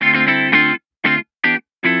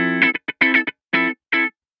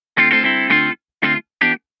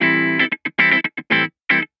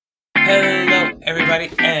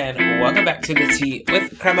everybody, and welcome back to the Tea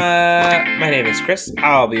with Krema. My name is Chris.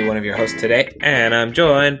 I'll be one of your hosts today, and I'm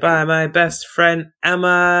joined by my best friend,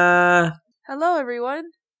 Emma. Hello, everyone.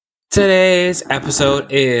 Today's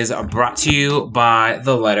episode is brought to you by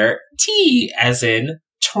the letter T, as in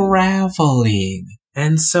traveling.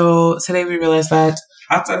 And so today we realized that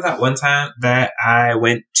outside of that one time that I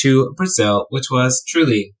went to Brazil, which was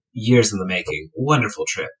truly years in the making, wonderful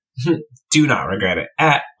trip. Do not regret it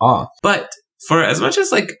at all. But for as much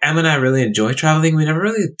as Emma and I really enjoy traveling, we never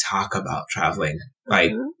really talk about traveling.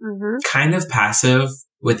 Kind of passive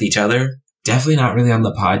with each other. Definitely not really on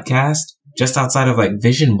the podcast. Just outside of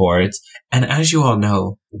vision boards. And as you all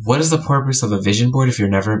know, what is the purpose of a vision board if you're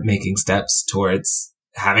never making steps towards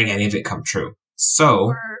having any of it come true?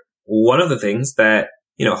 So one of the things that,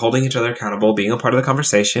 holding each other accountable, being a part of the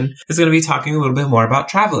conversation, is going to be talking a little bit more about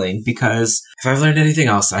traveling. Because if I've learned anything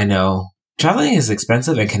else, I know traveling is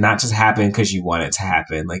expensive and cannot just happen because you want it to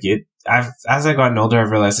happen. As I've gotten older,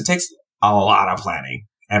 I've realized it takes a lot of planning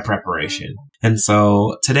and preparation. And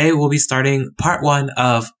so today we'll be starting part 1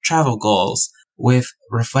 of travel goals with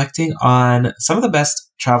reflecting on some of the best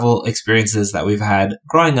travel experiences that we've had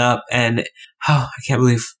growing up. And I can't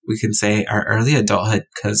believe we can say our early adulthood,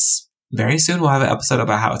 because very soon we'll have an episode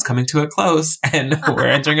about how it's coming to a close and we're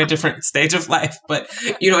entering a different stage of life. But,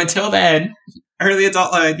 until then, early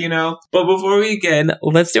adulthood, But before we begin,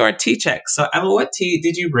 let's do our tea check. So, Emma, what tea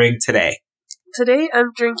did you bring today? Today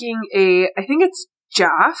I'm drinking I think it's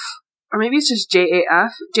Jaff, or maybe it's just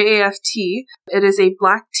JAF tea. It is a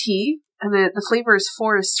black tea, and the flavor is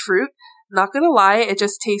forest fruit. Not gonna lie, it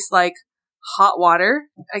just tastes like hot water.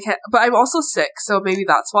 But I'm also sick, so maybe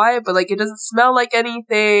that's why. But it doesn't smell like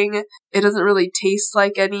anything. It doesn't really taste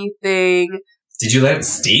like anything. Did you let it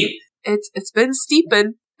steep? It's been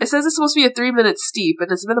steeping. It says it's supposed to be a 3-minute steep, and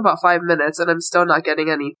it's been about 5 minutes, and I'm still not getting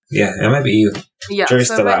any. Yeah, it might be you. Yeah,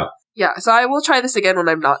 jury's still out. Yeah, so I will try this again when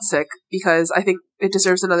I'm not sick, because I think it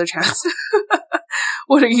deserves another chance.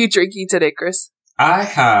 What are you drinking today, Chris? I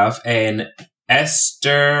have an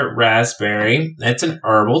Ester raspberry. It's an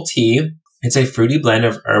herbal tea. It's a fruity blend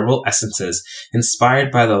of herbal essences inspired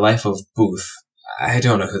by the life of Booth. I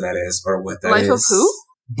don't know who that is or what that is. Life of who?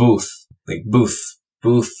 Booth. Booth.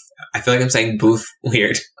 Booth. I feel like I'm saying Booth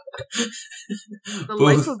weird.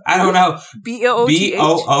 Booth. I don't know. B-O-O-T-H?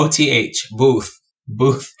 B-O-O-T-H. Booth.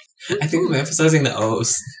 Booth. I think I'm emphasizing the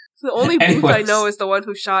O's. The only Booth I know is the one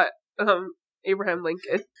who shot Abraham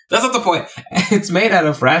Lincoln. That's not the point. It's made out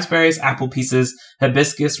of raspberries, apple pieces,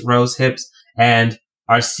 hibiscus, rose hips, and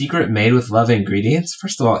our secret made with love ingredients.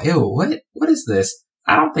 First of all, ew, what is this?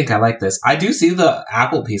 I don't think I like this. I do see the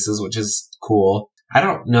apple pieces, which is cool. I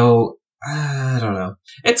don't know.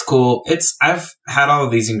 It's cool. I've had all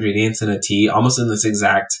of these ingredients in a tea, almost in this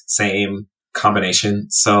exact same combination.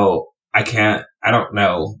 So I don't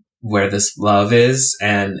know where this love is,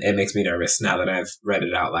 and it makes me nervous now that I've read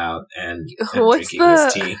it out loud and drinking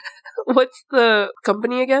this tea. What's the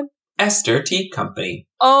company again? Ester Tea Company.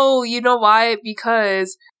 Oh, you know why?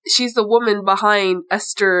 Because she's the woman behind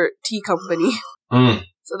Ester Tea Company.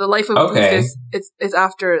 So the life of Booth is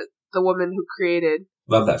after the woman who created.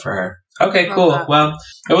 Love that for her. Okay, cool. Well,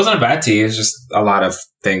 it wasn't a bad tea. It's just a lot of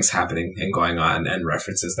things happening and going on and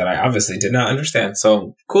references that I obviously did not understand.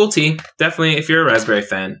 So, cool tea. Definitely, if you're a raspberry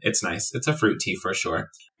fan, it's nice. It's a fruit tea for sure.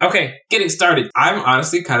 Okay, getting started. I'm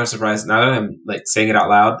honestly kind of surprised, now that I'm saying it out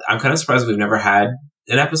loud, I'm kind of surprised we've never had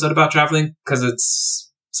an episode about traveling, because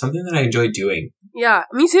it's something that I enjoy doing. Yeah,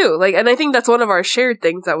 me too. And I think that's one of our shared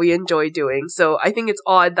things that we enjoy doing. So I think it's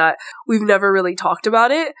odd that we've never really talked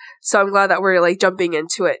about it. So I'm glad that we're jumping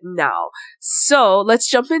into it now. So let's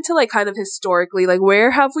jump into kind of historically,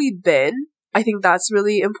 where have we been? I think that's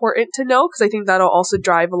really important to know, because I think that'll also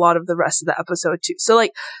drive a lot of the rest of the episode too. So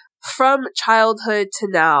from childhood to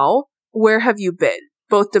now, where have you been?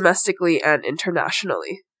 Both domestically and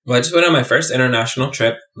internationally. Well, I just went on my first international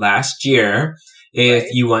trip last year. If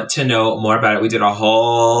you want to know more about it, we did a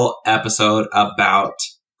whole episode about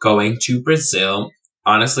going to Brazil.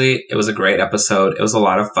 Honestly, it was a great episode. It was a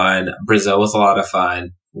lot of fun. Brazil was a lot of fun.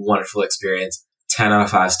 Wonderful experience. 10 out of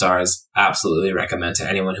 5 stars. Absolutely recommend to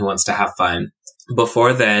anyone who wants to have fun.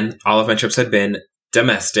 Before then, all of my trips had been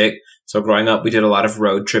domestic. So growing up, we did a lot of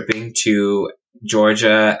road tripping to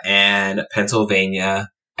Georgia and Pennsylvania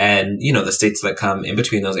and, the states that come in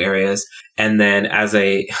between those areas. And then as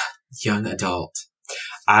a young adult,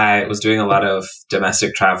 I was doing a lot of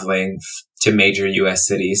domestic traveling to major U.S.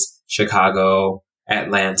 cities, Chicago,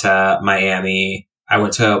 Atlanta, Miami. I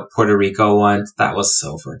went to Puerto Rico once. That was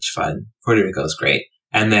so much fun. Puerto Rico is great.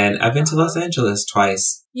 And then I've been to Los Angeles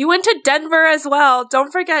twice. You went to Denver as well.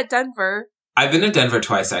 Don't forget Denver. I've been to Denver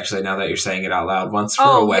twice, actually, now that you're saying it out loud. Once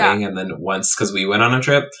for a wedding and then once because we went on a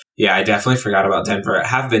trip. Yeah, I definitely forgot about Denver. I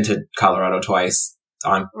have been to Colorado twice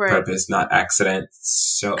on purpose, not accident.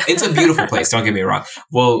 So it's a beautiful place, don't get me wrong.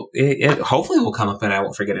 Well, it hopefully will come up and I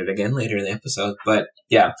won't forget it again later in the episode. But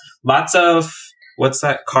yeah, lots of, what's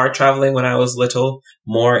that, car traveling when I was little,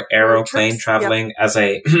 more aeroplane traveling as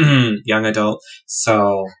a young adult.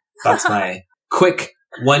 So that's my quick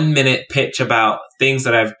 1 minute pitch about things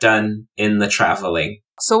that I've done in the traveling.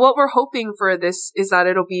 So what we're hoping for this is that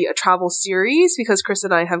it'll be a travel series because Chris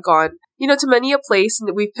and I have gone, to many a place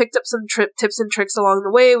and we've picked up some trip tips and tricks along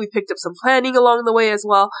the way. We've picked up some planning along the way as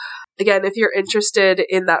well. Again, if you're interested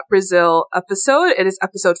in that Brazil episode, it is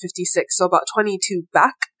episode 56. So about 22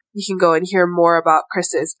 back, you can go and hear more about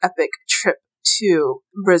Chris's epic trip to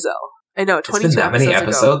Brazil. I know, 22 it's been that many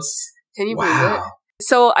episodes. Can you believe it?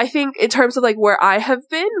 So I think in terms of where I have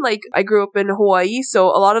been, I grew up in Hawaii, so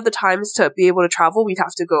a lot of the times to be able to travel, we'd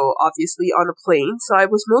have to go obviously on a plane. So I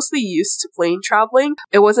was mostly used to plane traveling.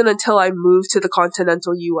 It wasn't until I moved to the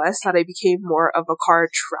continental US that I became more of a car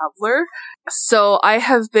traveler. So I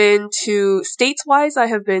have been to, states-wise, I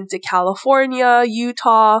have been to California,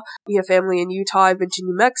 Utah. We have family in Utah. I've been to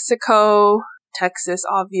New Mexico, Texas,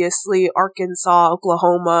 obviously, Arkansas,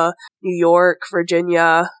 Oklahoma, New York,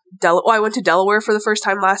 Virginia, I went to Delaware for the first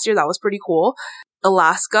time last year. That was pretty cool.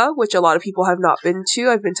 Alaska, which a lot of people have not been to.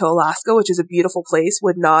 I've been to Alaska, which is a beautiful place.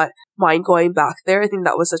 Would not mind going back there. I think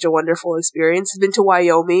that was such a wonderful experience. I've been to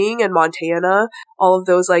Wyoming and Montana, all of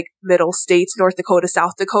those middle states, North Dakota,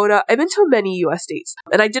 South Dakota. I've been to many US states.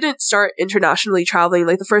 And I didn't start internationally traveling.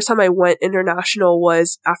 The first time I went international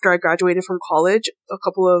was after I graduated from college. A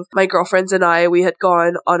couple of my girlfriends and I, we had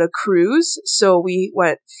gone on a cruise. So we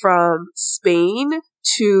went from Spain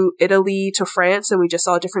to Italy to France, and we just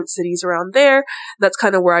saw different cities around there. That's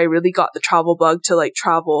kind of where I really got the travel bug to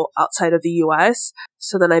travel outside of the US.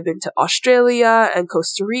 So then I've been to Australia and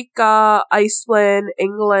Costa Rica, Iceland,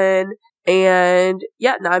 England, and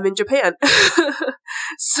now I'm in Japan.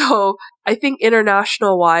 So I think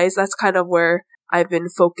international wise, that's kind of where I've been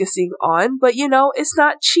focusing on, but it's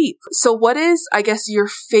not cheap. So what is, I guess, your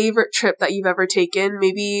favorite trip that you've ever taken?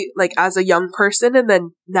 Maybe as a young person and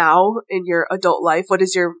then now in your adult life, what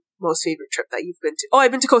is your most favorite trip that you've been to? Oh,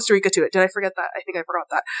 I've been to Costa Rica too. Did I forget that? I think I forgot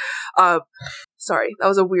that. Sorry, that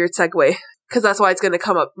was a weird segue because that's why it's going to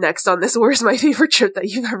come up next on this. Where's my favorite trip that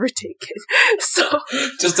you've ever taken? So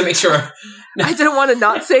just to make sure. I didn't want to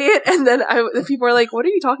not say it. And then people are like, what are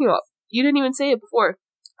you talking about? You didn't even say it before.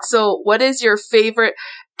 So what is your favorite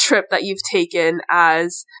trip that you've taken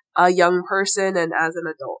as a young person and as an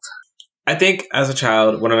adult? I think as a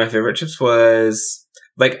child, one of my favorite trips was,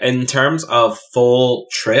 in terms of full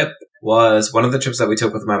trip, was one of the trips that we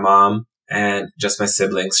took with my mom and just my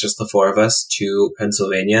siblings, just the four of us, to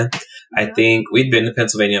Pennsylvania. I think we'd been to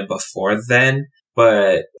Pennsylvania before then,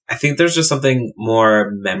 but I think there's just something more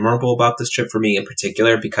memorable about this trip for me in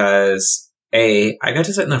particular because, I got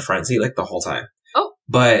to sit in the front seat the whole time.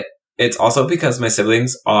 But it's also because my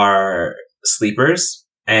siblings are sleepers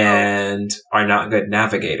and are not good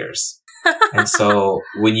navigators. And so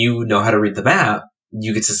when you know how to read the map,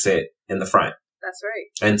 you get to sit in the front. That's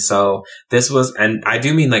right. And so this was, and I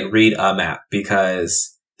do mean read a map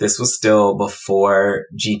because this was still before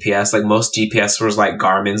GPS. Most GPS was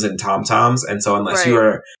Garmin's and TomToms. And so unless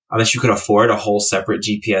you could afford a whole separate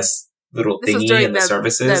GPS little thingy and the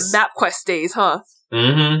services. The MapQuest days, huh?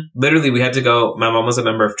 Mm-hmm. Literally, we had to go. My mom was a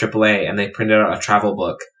member of AAA, and they printed out a travel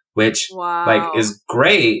book, which is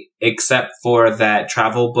great, except for that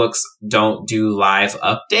travel books don't do live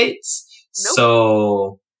updates. Nope.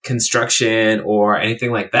 So construction or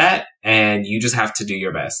anything like that, and you just have to do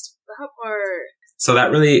your best. That part. So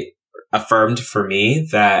that really affirmed for me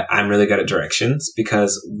that I'm really good at directions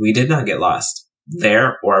because we did not get lost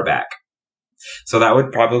there or back. So that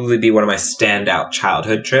would probably be one of my standout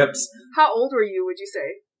childhood trips. How old were you, would you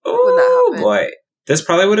say? Oh, boy. This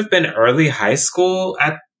probably would have been early high school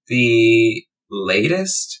at the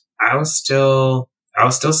latest. I was still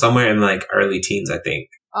somewhere in early teens, I think.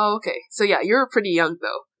 Oh, okay. So yeah, you were pretty young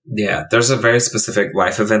though. Yeah, there's a very specific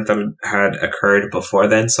life event that had occurred before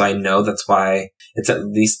then, so I know that's why it's at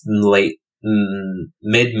least late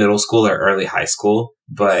mid-middle school or early high school.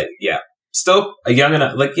 But yeah, still a young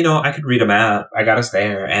enough, I could read a map. I got us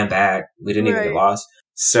there and back. We didn't even get lost.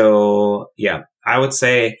 So, yeah, I would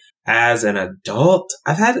say as an adult,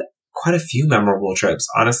 I've had quite a few memorable trips,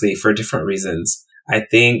 honestly, for different reasons. I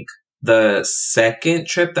think the second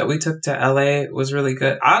trip that we took to LA was really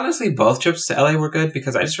good. Honestly, both trips to LA were good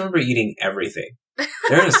because I just remember eating everything.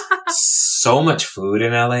 There is so much food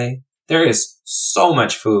in LA. There is so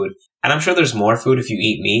much food. And I'm sure there's more food if you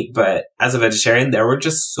eat meat, but as a vegetarian, there were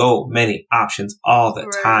just so many options all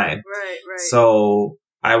the time. Right. So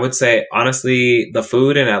I would say, honestly, the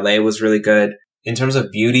food in LA was really good. In terms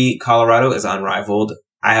of beauty, Colorado is unrivaled.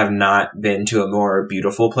 I have not been to a more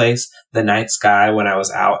beautiful place. The night sky when I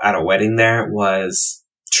was out at a wedding there was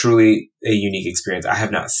truly a unique experience. I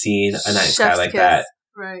have not seen a night sky like that.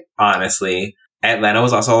 Right. Honestly. Atlanta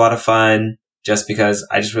was also a lot of fun just because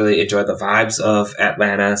I just really enjoyed the vibes of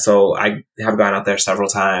Atlanta. So I have gone out there several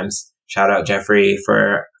times. Shout out Jeffrey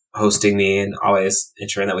for hosting me and always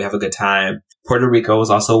ensuring that we have a good time. Puerto Rico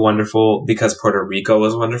was also wonderful because Puerto Rico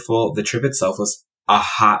was wonderful. The trip itself was a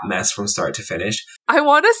hot mess from start to finish. I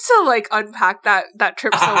want us to like unpack that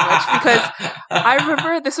trip so much because I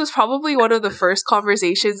remember this was probably one of the first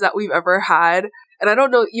conversations that we've ever had. And I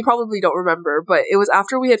don't know, you probably don't remember, but it was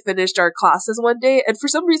after we had finished our classes one day. And for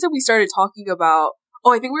some reason we started talking about,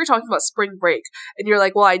 I think we were talking about spring break. And you're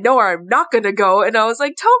like, well, I know where I'm not going to go. And I was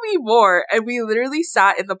like, tell me more. And we literally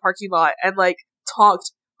sat in the parking lot and like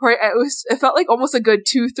talked. Right? It felt like almost a good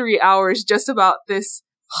 2-3 hours just about this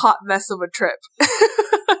hot mess of a trip.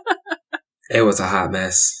 It was a hot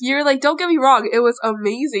mess. You're like, don't get me wrong, it was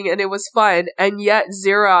amazing and it was fun, and yet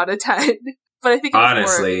 0 out of 10. But I think it was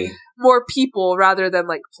honestly more people rather than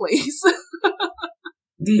like place.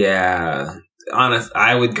 Yeah.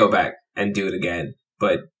 I would go back and do it again,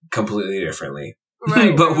 but completely differently.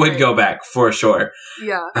 Right, but would go back for sure.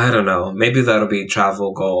 Yeah. I don't know. Maybe that'll be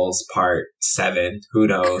travel goals part 7. Who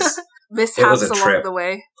knows? Mishaps along the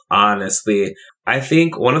way. Honestly, I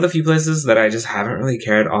think one of the few places that I just haven't really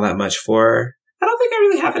cared all that much for. I don't think I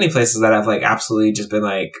really have any places that I've like absolutely just been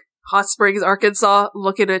like Hot Springs, Arkansas,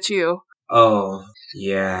 looking at you. Oh,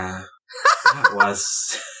 yeah. That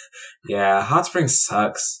was yeah, Hot Springs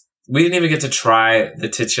sucks. We didn't even get to try the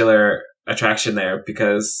titular attraction there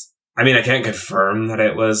because I mean, I can't confirm that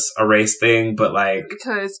it was a race thing, but like...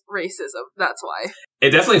 Because racism, that's why.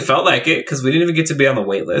 It definitely felt like it, because we didn't even get to be on the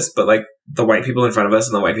wait list, but like, the white people in front of us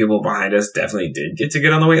and the white people behind us definitely did get to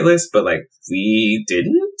get on the wait list, but like, we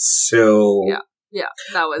didn't, so... Yeah,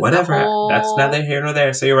 that was whatever. That's neither here nor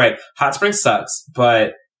there, so you're right. Hot Springs sucks,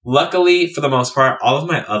 but luckily, for the most part, all of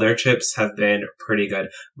my other trips have been pretty good.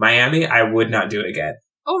 Miami, I would not do it again.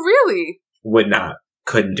 Oh, really? Would not.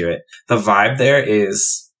 Couldn't do it. The vibe there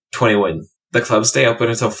is... 21. The clubs stay open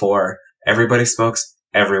until 4. Everybody smokes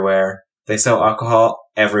everywhere. They sell alcohol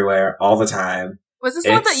everywhere all the time. Was this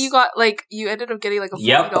one that you got, like, you ended up getting like a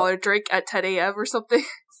 $40 drink at 10 a.m. or something?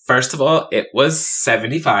 First of all, it was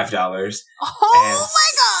 $75. Oh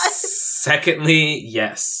my god! Secondly,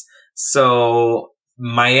 yes. So,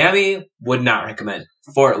 Miami would not recommend.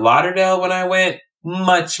 Fort Lauderdale, when I went,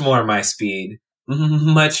 much more my speed.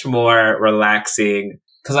 Much more relaxing.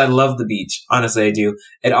 Because I love the beach. Honestly, I do.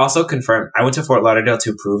 It also confirmed, I went to Fort Lauderdale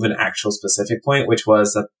to prove an actual specific point, which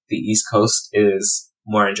was that the East Coast is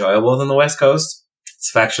more enjoyable than the West Coast.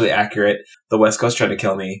 It's factually accurate. The West Coast tried to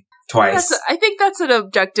kill me twice. I think that's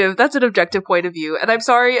an objective point of view. And I'm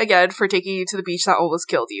sorry again for taking you to the beach that almost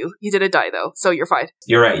killed you. You didn't die though, so you're fine.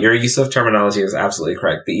 You're right. Your use of terminology is absolutely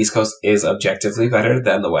correct. The East Coast is objectively better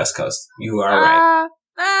than the West Coast. You are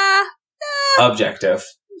right. Objective.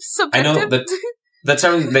 Subjective? I know that the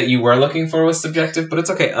term that you were looking for was subjective, but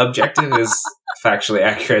it's okay. Objective is factually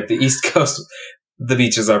accurate. The East Coast, the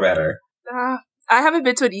beaches are better. I haven't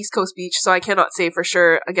been to an East Coast beach, so I cannot say for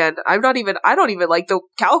sure. Again, I don't even like the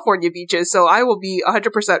California beaches, so I will be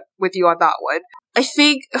 100% with you on that one. I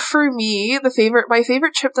think for me, my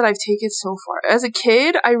favorite trip that I've taken so far, as a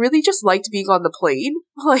kid, I really just liked being on the plane.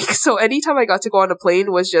 Like, so anytime I got to go on a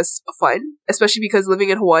plane was just fun, especially because living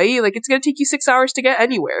in Hawaii, like, it's going to take you 6 hours to get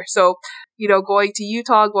anywhere. So, going to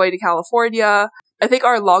Utah, going to California. I think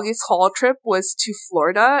our longest haul trip was to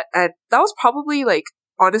Florida, and that was probably like,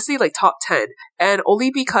 honestly, like top 10. And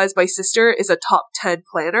only because my sister is a top 10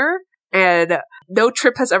 planner, and no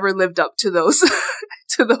trip has ever lived up to those,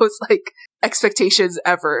 like expectations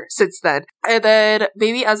ever since then. And then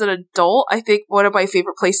maybe as an adult, I think one of my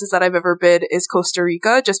favorite places that I've ever been is Costa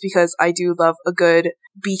Rica, just because I do love a good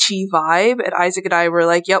beachy vibe. And Isaac and I were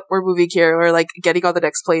like, yep, we're moving here. We're like getting on the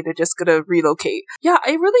next plane and just gonna relocate. Yeah,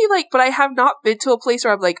 I really like, but I have not been to a place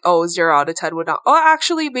where I'm like, 0 out of 10 would not. Oh,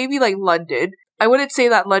 actually, maybe like London. I wouldn't say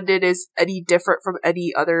that London is any different from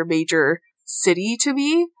any other major city to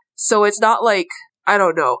me. So it's not like, I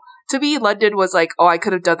don't know. To me, London was like, I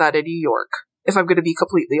could have done that in New York, if I'm going to be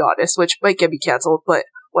completely honest, which might get me canceled, but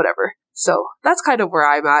whatever. So that's kind of where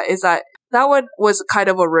I'm at, is that one was kind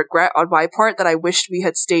of a regret on my part that I wished we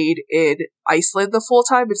had stayed in Iceland the full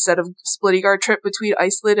time instead of splitting our trip between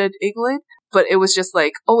Iceland and England. But it was just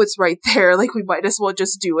like, it's right there. Like, we might as well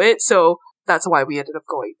just do it. So that's why we ended up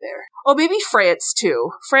going there. Oh, maybe France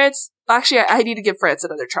too. France, actually, I need to give France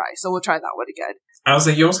another try, so we'll try that one again. I was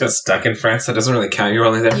like, you almost got stuck in France. That doesn't really count. You were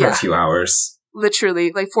only there for a few hours.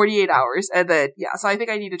 Literally, like 48 hours. And then, so I think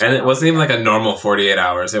I need to try And it wasn't even like a normal 48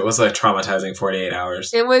 hours. It was like traumatizing 48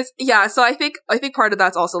 hours. It was, so I think part of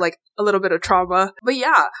that's also like a little bit of trauma. But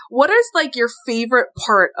yeah, what is like your favorite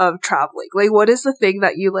part of traveling? Like, what is the thing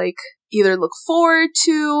that you like either look forward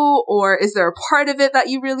to, or is there a part of it that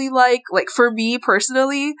you really like? Like for me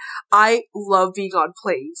personally, I love being on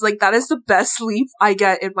planes. Like that is the best sleep I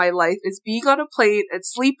get in my life, is being on a plane and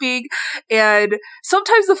sleeping. And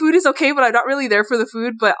sometimes the food is okay, but I'm not really there for the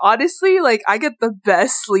food. But honestly, like I get the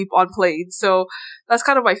best sleep on planes. So that's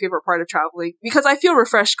kind of my favorite part of traveling, because I feel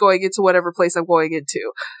refreshed going into whatever place I'm going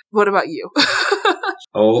into. What about you?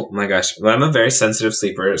 Oh my gosh. Well, I'm a very sensitive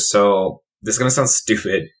sleeper, so this is going to sound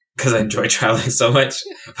stupid because I enjoy traveling so much.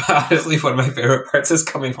 But honestly, one of my favorite parts is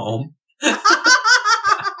coming home.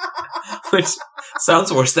 Which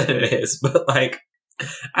sounds worse than it is, but like,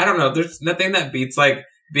 I don't know. There's nothing that beats like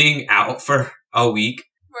being out for a week.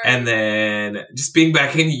 Right. And then just being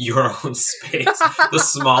back in your own space. The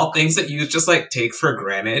small things that you just like take for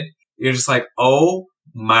granted. You're just like, oh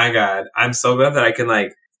my God, I'm so glad that I can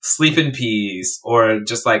like sleep in peace, or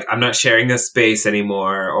just like, I'm not sharing this space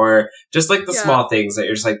anymore, or just like the small things that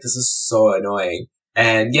you're just like, this is so annoying.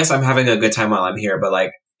 And yes, I'm having a good time while I'm here, but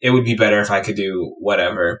like, it would be better if I could do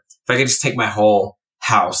whatever. If I could just take my whole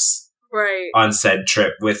house on said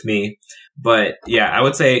trip with me. But yeah, I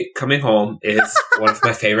would say coming home is one of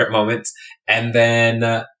my favorite moments. And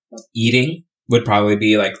then eating would probably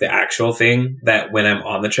be like the actual thing that when I'm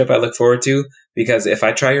on the trip I look forward to. Because if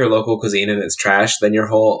I try your local cuisine and it's trash, then the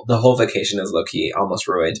whole vacation is low-key almost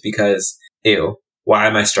ruined. Because, ew, why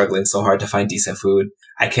am I struggling so hard to find decent food?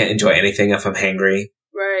 I can't enjoy anything if I'm hangry.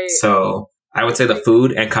 Right. So I would say the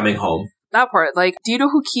food and coming home. That part. Like, do you know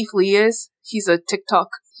who Keith Lee is? He's a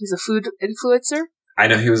food influencer. I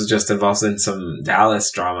know he was just involved in some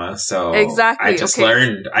Dallas drama, so exactly. I just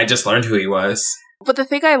learned who he was. But the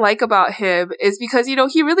thing I like about him is because, you know,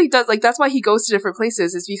 he really does, like, that's why he goes to different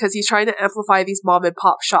places, is because he's trying to amplify these mom and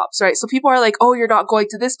pop shops, right? So people are like, oh, you're not going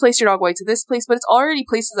to this place, you're not going to this place, but it's already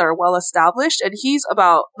places that are well established, and he's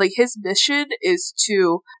about, like, his mission is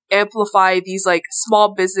to amplify these, like,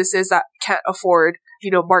 small businesses that can't afford,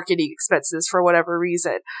 you know, marketing expenses for whatever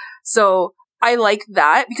reason. So I like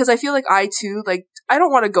that, because I feel like I too, like, I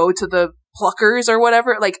don't want to go to the Pluckers or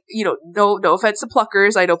whatever, like, you know, no offense to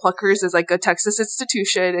Pluckers. I know Pluckers is like a Texas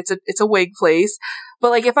institution. It's a wing place.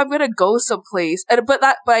 But like, if I'm going to go someplace, hold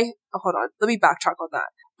on, let me backtrack on that.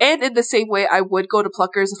 And in the same way, I would go to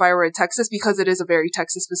Pluckers if I were in Texas, because it is a very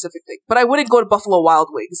Texas specific thing. But I wouldn't go to Buffalo Wild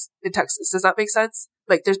Wings in Texas. Does that make sense?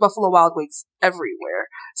 Like, there's Buffalo Wild Wings everywhere.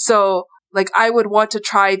 So like, I would want to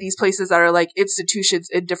try these places that are like institutions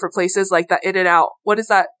in different places, like that In-N-Out. What is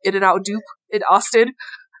that? In-N-Out Dupe in Austin?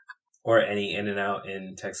 Or any In-N-Out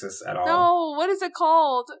in Texas at all. No, what is it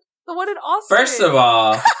called? The one in Austin. First of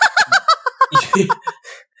all,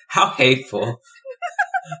 how hateful.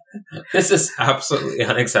 This is absolutely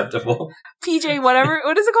unacceptable. PJ, whatever.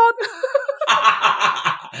 What is it called?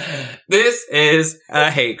 This is a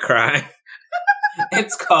hate crime.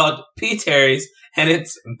 It's called P. Terry's, and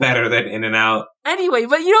it's better than In-N-Out. Anyway,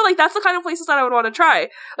 but you know, like, that's the kind of places that I would want to try.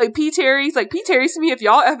 Like, P. Terry's to me, if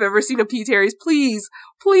y'all have ever seen a P. Terry's, please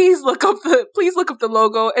look up the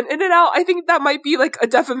logo. And In-N-Out, I think that might be like a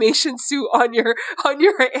defamation suit on your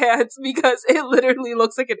hands, because it literally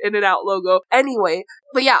looks like an In-N-Out logo. Anyway,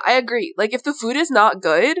 but yeah, I agree. Like, if the food is not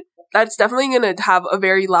good, that's definitely going to have a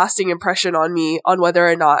very lasting impression on me on whether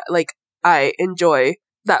or not, like, I enjoy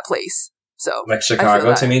that place. So, like,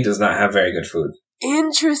 Chicago to me does not have very good food.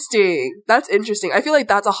 Interesting. That's interesting. I feel like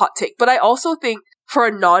that's a hot take. But I also think for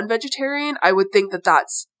a non-vegetarian, I would think that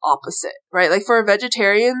that's opposite, right? Like, for a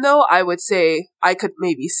vegetarian, though, I would say I could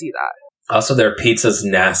maybe see that. Also, their pizza's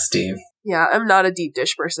nasty. Yeah, I'm not a deep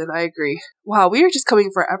dish person. I agree. Wow, we are just coming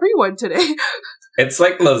for everyone today. It's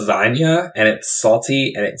like lasagna, and it's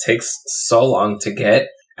salty, and it takes so long to get.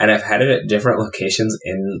 And I've had it at different locations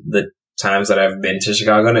in the times that I've been to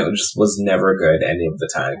Chicago, and it just was never good any of the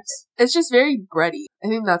times. It's just very bready. I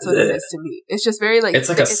think that's what it is to me. It's just very like, it's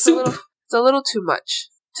like a soup. It's a little too much.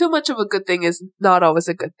 Too much of a good thing is not always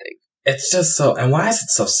a good thing. It's just so, and why is it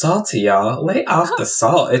so salty, y'all? Lay off the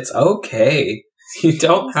salt. It's okay. You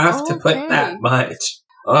don't have to put that much.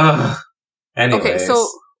 Ugh. Anyways. Okay, so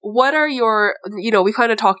what are your, you know, we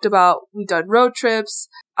kind of talked about, we've done road trips.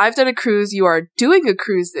 I've done a cruise. You are doing a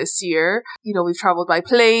cruise this year. You know, we've traveled by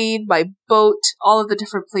plane, by boat, all of the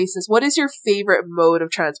different places. What is your favorite mode of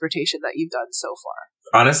transportation that you've done so far?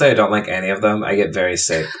 Honestly, I don't like any of them. I get very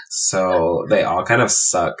sick. So they all kind of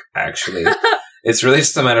suck, actually. It's really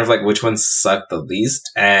just a matter of like which ones suck the least.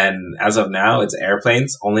 And as of now, it's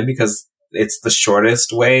airplanes only because it's the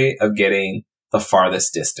shortest way of getting the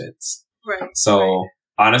farthest distance. Right. So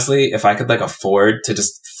honestly, if I could like afford to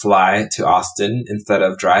just fly to Austin instead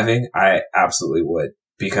of driving, I absolutely would,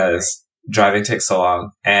 because driving takes so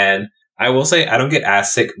long. And I will say I don't get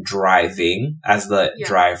as sick driving as the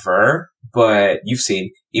driver, but you've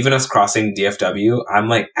seen even us crossing DFW, I'm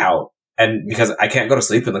like out. And because I can't go to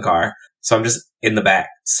sleep in the car. So I'm just in the back,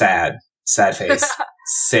 sad face,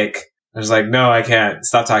 sick. I was like, no, I can't.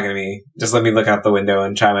 Stop talking to me. Just let me look out the window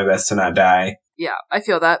and try my best to not die. Yeah, I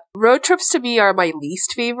feel that. Road trips to me are my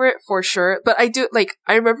least favorite for sure. But I do, like,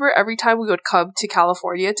 I remember every time we would come to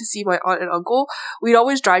California to see my aunt and uncle, we'd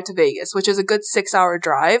always drive to Vegas, which is a good 6-hour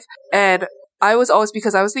drive. And I was always,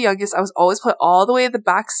 because I was the youngest, I was always put all the way in the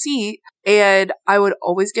back seat, and I would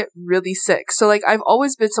always get really sick. So like, I've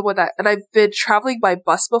always been someone that, and I've been traveling by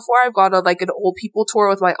bus before. I've gone on like an old people tour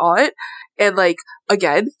with my aunt, and like,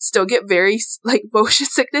 again, still get very like motion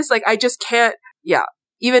sickness. Like I just can't,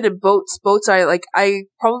 even in boats I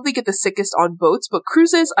probably get the sickest on boats, but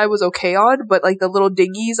cruises I was okay on, but like the little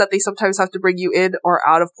dinghies that they sometimes have to bring you in or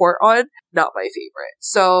out of port on, not my favorite.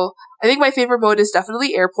 So I think my favorite mode is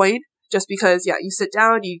definitely airplane. Just because, you sit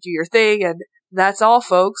down, you do your thing, and that's all,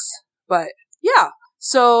 folks. But,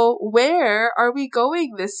 so where are we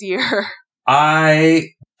going this year? I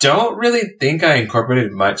don't really think I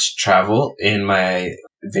incorporated much travel in my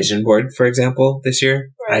vision board, for example, this year.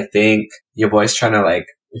 Right. I think your boy's trying to, like,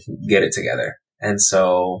 get it together. And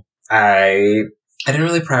so I didn't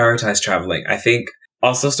really prioritize traveling. I think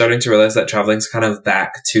also starting to realize that traveling's kind of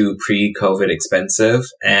back to pre-COVID expensive,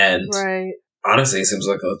 and honestly, it seems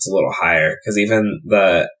like it's a little higher, because even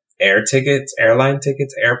the airline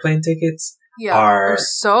tickets, airplane tickets are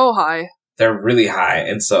so high. They're really high.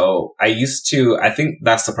 And so I think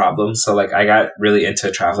that's the problem. So like I got really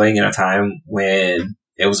into traveling in a time when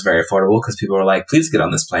it was very affordable, because people were like, please get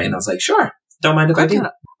on this plane. I was like, sure. Don't mind if I do.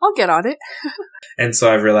 I'll get on it. And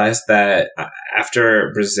so I've realized that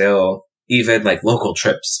after Brazil, even like local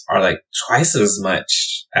trips are like twice as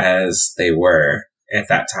much as they were at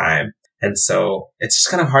that time. And so it's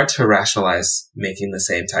just kind of hard to rationalize making the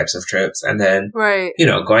same types of trips. And then,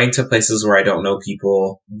 going to places where I don't know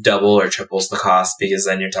people double or triples the cost, because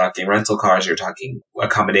then you're talking rental cars, you're talking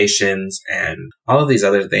accommodations and all of these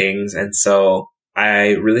other things. And so I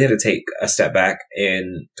really had to take a step back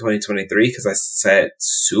in 2023 because I set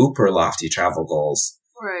super lofty travel goals.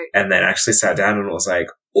 Right. And then actually sat down and was like,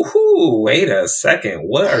 ooh, wait a second.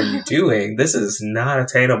 What are you doing? This is not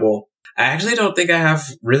attainable. I actually don't think I have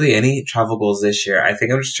really any travel goals this year. I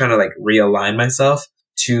think I'm just trying to like realign myself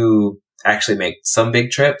to actually make some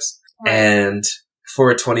big trips and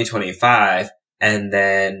for 2025. And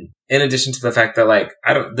then in addition to the fact that like,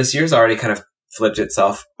 this year's already kind of flipped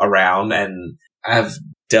itself around, and I've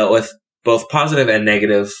dealt with both positive and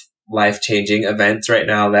negative life-changing events right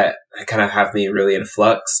now that kind of have me really in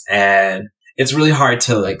flux. And it's really hard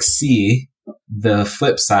to like see the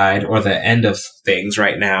flip side or the end of things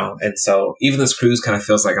right now. And so even this cruise kind of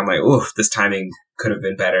feels like I'm like, ooh, this timing could have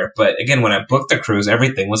been better. But again, when I booked the cruise,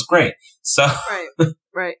 everything was great. So,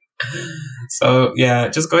 right. So yeah,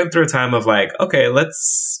 just going through a time of like, okay,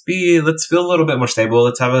 let's feel a little bit more stable.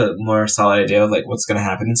 Let's have a more solid idea of like what's going to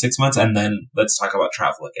happen in 6 months. And then let's talk about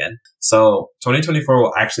travel again. So 2024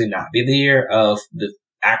 will actually not be the year of the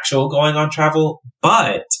actual going on travel.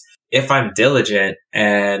 But if I'm diligent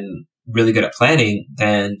and really good at planning,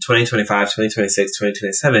 then 2025, 2026,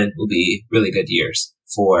 2027 will be really good years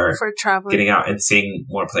for traveling, getting out and seeing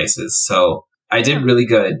more places. So I did really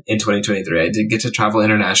good in 2023. I did get to travel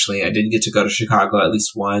internationally. I did get to go to Chicago at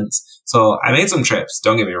least once. So I made some trips,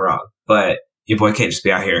 don't get me wrong, but your boy can't just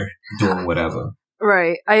be out here doing whatever.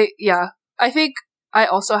 Right. I think I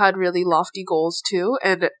also had really lofty goals too.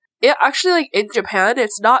 And it actually, like, in Japan,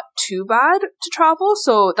 it's not too bad to travel.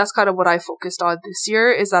 So that's kind of what I focused on this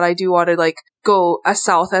year, is that I do want to, like, go as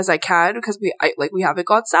south as I can, because we haven't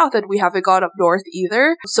gone south and we haven't gone up north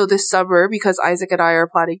either. So this summer, because Isaac and I are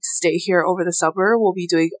planning to stay here over the summer, we'll be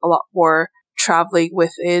doing a lot more traveling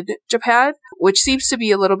within Japan, which seems to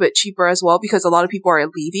be a little bit cheaper as well, because a lot of people are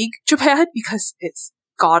leaving Japan because it's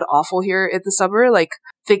god awful here in the summer. Like,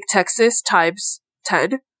 think Texas times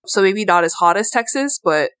 10. So maybe not as hot as Texas,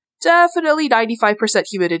 but definitely 95%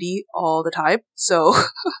 humidity all the time. So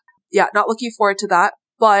not looking forward to that,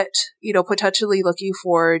 but, potentially looking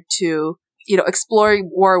forward to,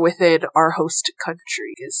 exploring more within our host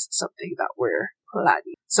country is something that we're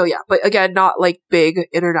planning. So yeah, but again, not like big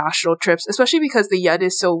international trips, especially because the yen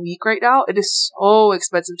is so weak right now. It is so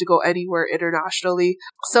expensive to go anywhere internationally.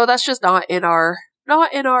 So that's just not in our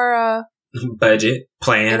budget,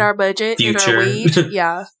 plan, in our budget, future. in our wage.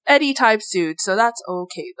 Yeah, anytime soon. So that's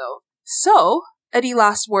okay though. So, any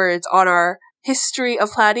last words on our history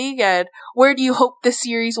of planning and where do you hope this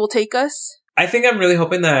series will take us? I think I'm really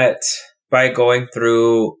hoping that by going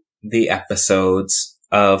through the episodes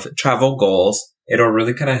of travel goals, it'll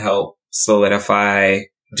really kind of help solidify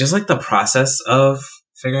just like the process of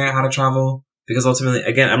figuring out how to travel. Because ultimately,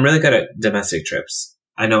 again, I'm really good at domestic trips.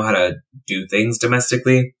 I know how to do things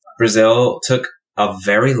domestically. Brazil took a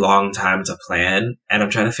very long time to plan, and I'm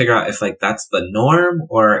trying to figure out if like that's the norm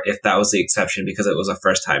or if that was the exception because it was a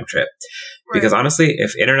first time trip. Right. Because honestly,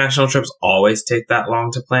 if international trips always take that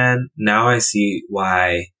long to plan, now I see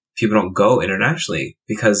why people don't go internationally,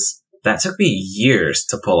 because that took me years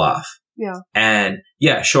to pull off. Yeah. And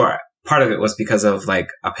yeah, sure. Part of it was because of like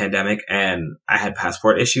a pandemic and I had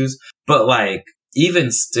passport issues, but like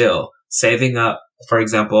even still saving up, for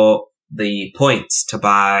example, the points to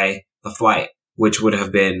buy the flight, which would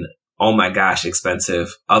have been, oh my gosh, expensive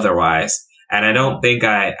otherwise. And I don't think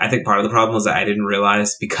I think part of the problem was that I didn't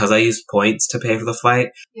realize because I used points to pay for the flight.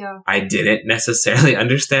 Yeah. I didn't necessarily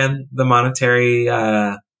understand the monetary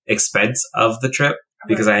expense of the trip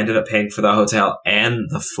because I ended up paying for the hotel and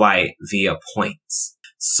the flight via points.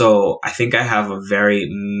 So I think I have a very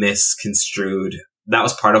misconstrued. That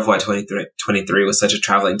was part of why 2023 was such a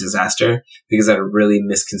traveling disaster, because I had a really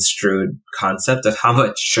misconstrued concept of how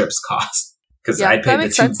much trips cost. Because I paid the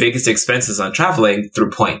two biggest expenses on traveling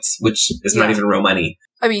through points, which is not even real money.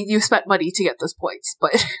 I mean, you spent money to get those points,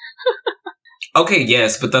 but... Okay,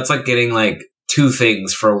 yes, but that's like getting like two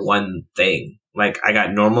things for one thing. Like I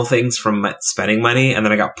got normal things from spending money, and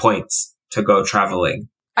then I got points to go traveling.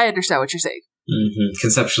 I understand what you're saying. Mm-hmm.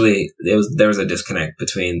 Conceptually, there was a disconnect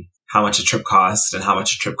between how much a trip costs and how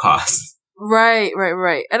much a trip costs. Right.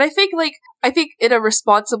 And I think in a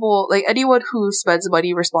responsible, like anyone who spends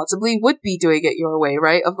money responsibly would be doing it your way,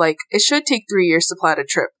 right? Of like, it should take 3 years to plan a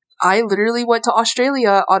trip. I literally went to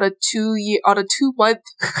Australia on a 2-month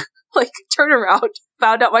like turnaround.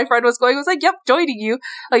 Found out my friend was going, was like, yep, joining you.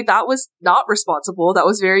 Like that was not responsible. That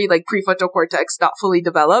was very like prefrontal cortex, not fully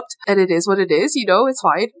developed. And it is what it is, you know, it's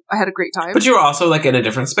fine. I had a great time. But you were also like in a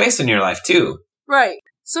different space in your life too. Right.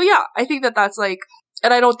 So yeah, I think that's like,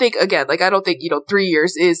 and I don't think, 3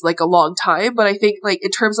 years is like a long time, but I think like in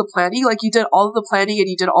terms of planning, like you did all of the planning and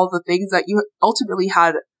you did all the things that you ultimately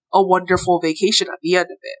had a wonderful vacation at the end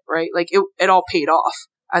of it, right? Like it all paid off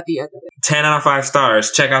at the end of it. 10 out of 5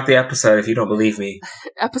 stars. Check out the episode if you don't believe me.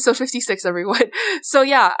 Episode 56, everyone. So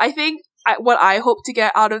yeah, I think what I hope to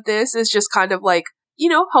get out of this is just kind of like, you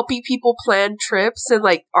know, helping people plan trips and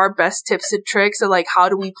like our best tips and tricks and like how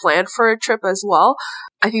do we plan for a trip as well.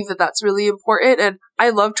 I think that's really important, and I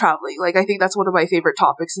love traveling. Like, I think that's one of my favorite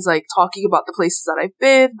topics is like talking about the places that I've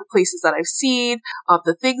been, the places that I've seen,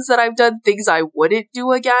 the things that I've done, things I wouldn't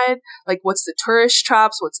do again. Like, what's the tourist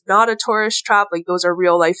traps? What's not a tourist trap? Like, those are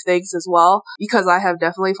real life things as well, because I have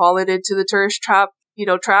definitely fallen into the tourist trap,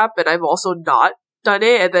 and I've also not done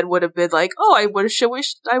it and then would have been like, oh, I wished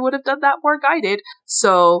I would have done that more guided.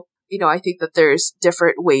 So, I think that there's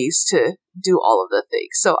different ways to do all of the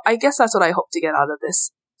things. So I guess that's what I hope to get out of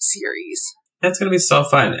this series. That's going to be so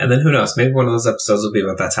fun. And then who knows, maybe one of those episodes will be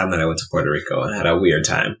about that time that I went to Puerto Rico and had a weird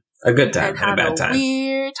time. A good time and a bad time.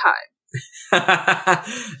 Weird time.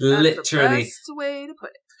 Literally. That's the best way to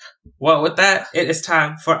put it. Well, with that, it is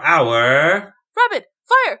time for our... Rapid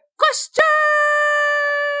Fire Question!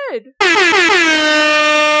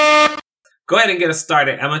 Go ahead and get us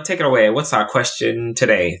started. Emma, take it away. What's our question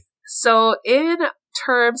today? So, in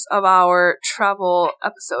terms of our travel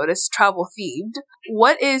episode, it's travel themed.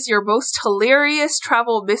 What is your most hilarious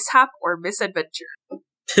travel mishap or misadventure?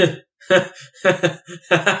 And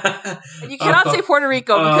you cannot say Puerto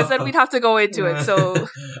Rico because then we'd have to go into it. So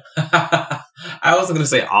I wasn't going to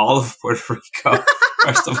say all of Puerto Rico.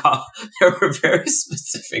 First of all, there were very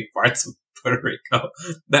specific parts of Puerto Rico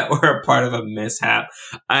that were a part of a mishap.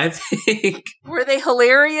 I think. Were they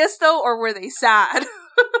hilarious though, or were they sad?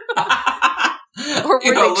 Or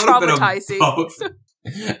were they traumatizing?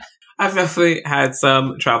 I've definitely had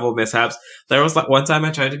some travel mishaps. There was like one time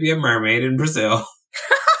I tried to be a mermaid in Brazil.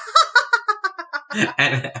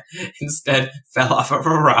 And instead fell off of a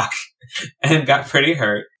rock and got pretty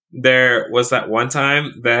hurt. There was that one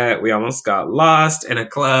time that we almost got lost in a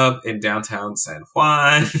club in downtown San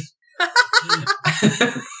Juan.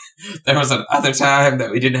 There was another time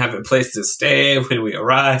that we didn't have a place to stay when we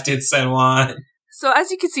arrived in San Juan. So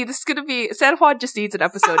as you can see, this is going to be, San Juan just needs an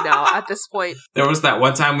episode now at this point. There was that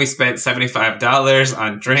one time we spent $75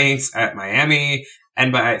 on drinks at Miami,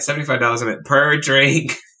 and by $75 I meant per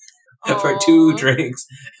drink. For 2 drinks,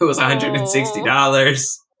 it was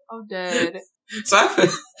 $160. I'm dead. So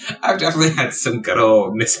I've definitely had some good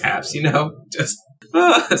old mishaps, just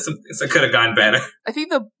it could have gone better. I think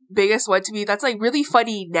the biggest one to me that's like really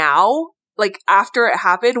funny now, like after it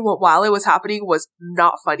happened, while it was happening was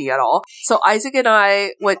not funny at all. So Isaac and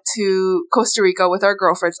I went to Costa Rica with our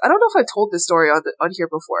girlfriends. I don't know if I've told this story on here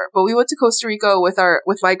before, but we went to Costa Rica with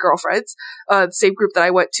my girlfriends, the same group that I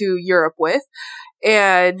went to Europe with,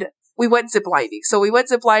 and we went ziplining. So we went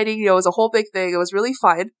ziplining, it was a whole big thing. It was really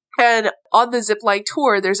fun. And on the zipline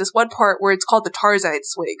tour, there's this one part where it's called the Tarzan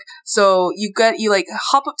swing. So you like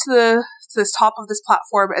hop up to this top of this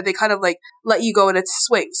platform, and they kind of like let you go in a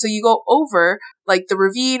swing. So you go over like the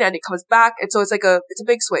ravine and it comes back. And so it's a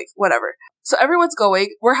big swing, whatever. So everyone's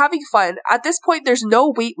going, we're having fun. At this point, there's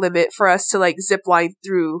no weight limit for us to like zip line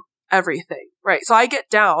through everything, right? So I get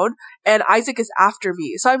down and Isaac is after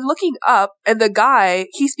me. So I'm looking up and the guy,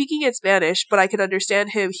 he's speaking in Spanish, but I can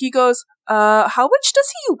understand him. He goes, how much does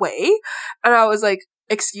he weigh? And I was like,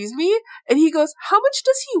 excuse me? And he goes, how much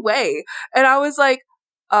does he weigh? And I was like,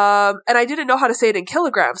 and I didn't know how to say it in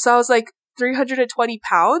kilograms. So I was like, 320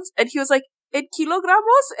 pounds. And he was like, in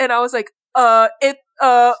kilogramos? And I was like, and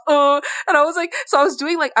I was like, so I was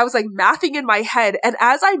doing I was mathing in my head. And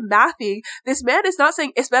as I'm mathing, this man is not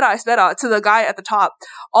saying espera, espera to the guy at the top.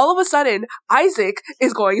 All of a sudden, Isaac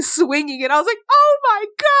is going swinging. And I was like, oh my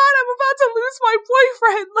God, I'm about to lose my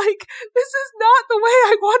boyfriend. This is not the way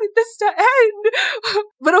I wanted this to end.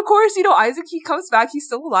 But of course, Isaac, he comes back. He's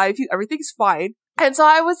still alive. Everything's fine. And so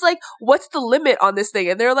I was like, what's the limit on this thing?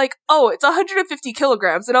 And they're like, oh, it's 150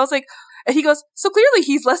 kilograms. And I was like, and he goes, so clearly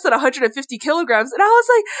he's less than 150 kilograms. And I was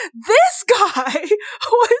like, this guy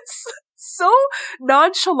was so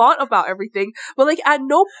nonchalant about everything. But at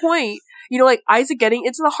no point, Isaac getting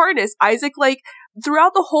into the harness, Isaac,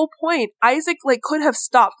 throughout the whole point, Isaac, could have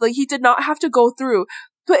stopped. He did not have to go through.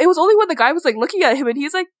 But it was only when the guy was, looking at him and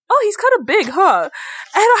he's like, oh, he's kind of big, huh? And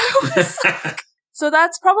I was like... So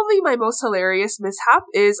that's probably my most hilarious mishap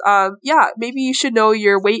is, maybe you should know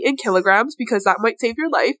your weight in kilograms because that might save your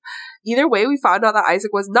life. Either way, we found out that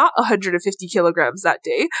Isaac was not 150 kilograms that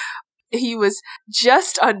day. He was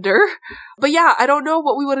just under. But yeah, I don't know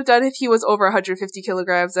what we would have done if he was over 150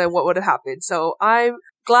 kilograms and what would have happened. So I'm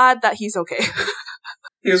glad that he's okay.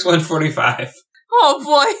 He was 145. Oh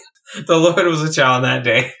boy. The Lord was a child that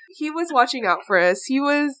day. He was watching out for us.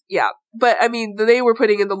 But I mean, they were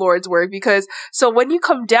putting in the Lord's work because, so when you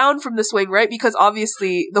come down from the swing, right? Because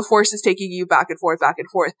obviously the force is taking you back and forth.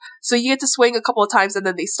 So you get to swing a couple of times and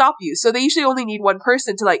then they stop you. So they usually only need one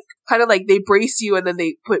person to they brace you and then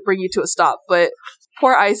they bring you to a stop. But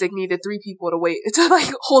poor Isaac needed 3 people to wait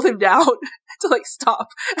to hold him down to stop.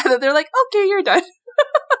 And then they're like, okay, you're done.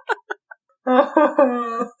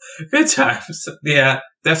 Good times. Yeah,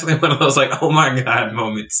 definitely one of those oh my God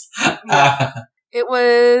moments. Yeah. It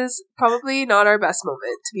was probably not our best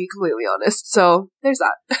moment, to be completely honest. So there's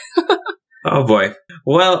that. Oh boy.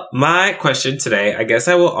 Well, my question today, I guess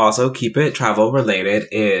I will also keep it travel related,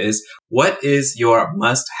 is what is your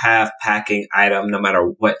must-have packing item no matter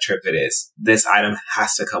what trip it is? This item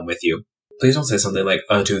has to come with you. Please don't say something like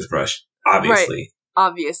a toothbrush, obviously. Right.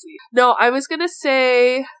 Obviously. No, I was going to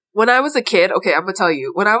say... When I was a kid, okay, I'm gonna tell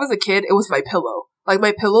you, when I was a kid, it was my pillow.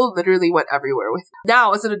 My pillow literally went everywhere with me.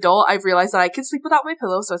 Now, as an adult, I've realized that I can sleep without my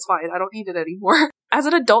pillow, so it's fine. I don't need it anymore. As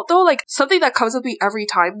an adult, though, something that comes with me every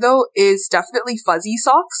time, though, is definitely fuzzy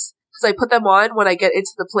socks. Because I put them on when I get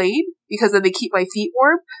into the plane, because then they keep my feet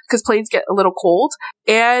warm, because planes get a little cold.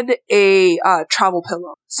 And a travel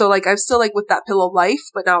pillow. So, I'm still, with that pillow life,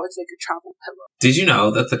 but now it's, a travel pillow. Did you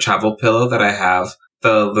know that the travel pillow that I have,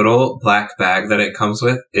 the little black bag that it comes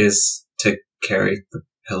with is to carry the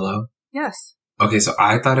pillow? Yes. Okay, so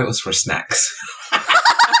I thought it was for snacks.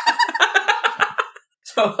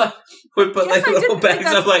 So we put little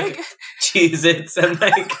bags of Cheez-Its and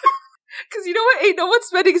Because you know what? Ain't no one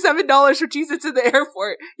spending $7 for Cheez-Its in the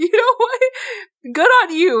airport. You know what? Good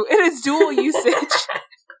on you. It is dual usage.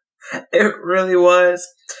 It really was.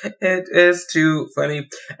 It is too funny.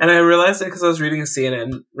 And I realized it because I was reading a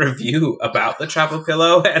CNN review about the travel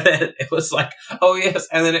pillow, and then it was like, oh yes,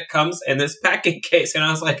 and then it comes in this packing case, and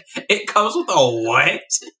I was like, it comes with a what?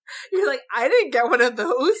 You're like, I didn't get one of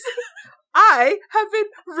those. I have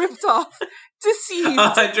been ripped off, deceived.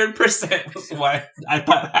 100% was what I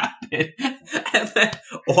thought happened. And then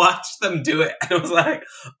watched them do it, and I was like,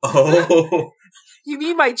 oh. You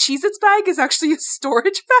mean my Cheez-Its bag is actually a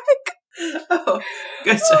storage bag? Oh,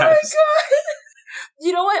 good times. Oh my God.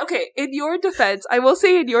 You know what? Okay, in your defense, I will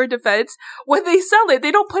say in your defense, when they sell it,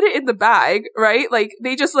 they don't put it in the bag, right? Like,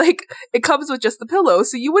 they just like, it comes with just the pillow,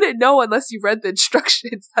 so you wouldn't know unless you read the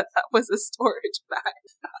instructions that was a storage bag.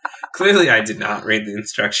 Clearly, I did not read the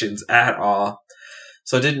instructions at all.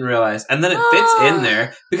 So I didn't realize. And then it fits in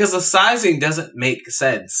there because the sizing doesn't make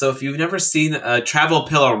sense. So if you've never seen a travel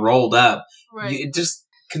pillow rolled up, it just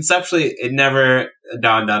conceptually, it never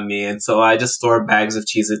dawned on me. And so I just store bags of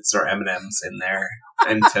Cheez-Its or M&Ms in there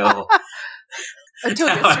until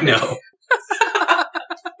now I know.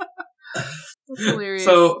 That's hilarious.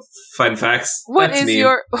 So, fun facts. What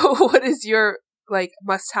is your like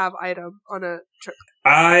must-have item on a trip?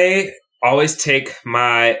 I always take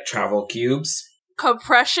my travel cubes.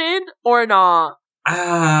 Compression or not?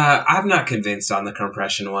 I'm not convinced on the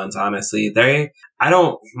compression ones, honestly. I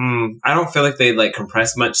don't feel like they like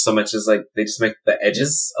compress much so much as like they just make the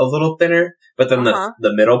edges a little thinner, but then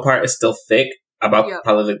the middle part is still thick, about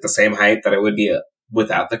probably like the same height that it would be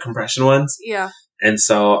without the compression ones. Yeah. And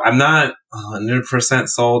so I'm not 100%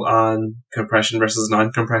 sold on compression versus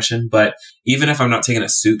non-compression, but even if I'm not taking a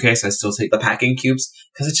suitcase, I still take the packing cubes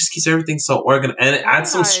because it just keeps everything so organized and it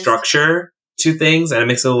adds some structure to things and it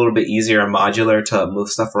makes it a little bit easier and modular to move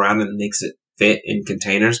stuff around and makes it fit in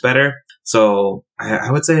containers better. So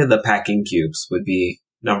I would say the packing cubes would be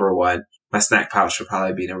number one. My snack pouch would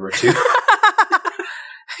probably be number two.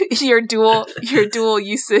 your dual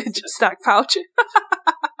usage snack pouch.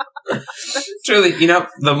 Truly,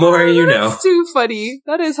 the more you know. That's too funny.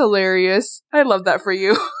 That is hilarious. I love that for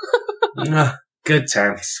you. Good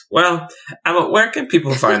times. Well, Emma, where can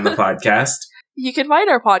people find the podcast? You can find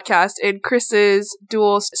our podcast in Chris's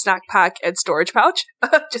dual snack pack and storage pouch.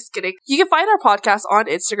 Just kidding. You can find our podcast on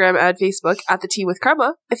Instagram and Facebook at The Tea with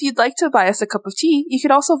Krema. If you'd like to buy us a cup of tea, you can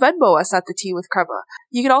also Venmo us at The Tea with Krema.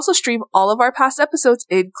 You can also stream all of our past episodes,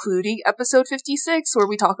 including episode 56, where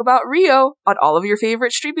we talk about Rio, on all of your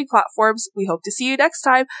favorite streaming platforms. We hope to see you next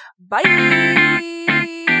time. Bye!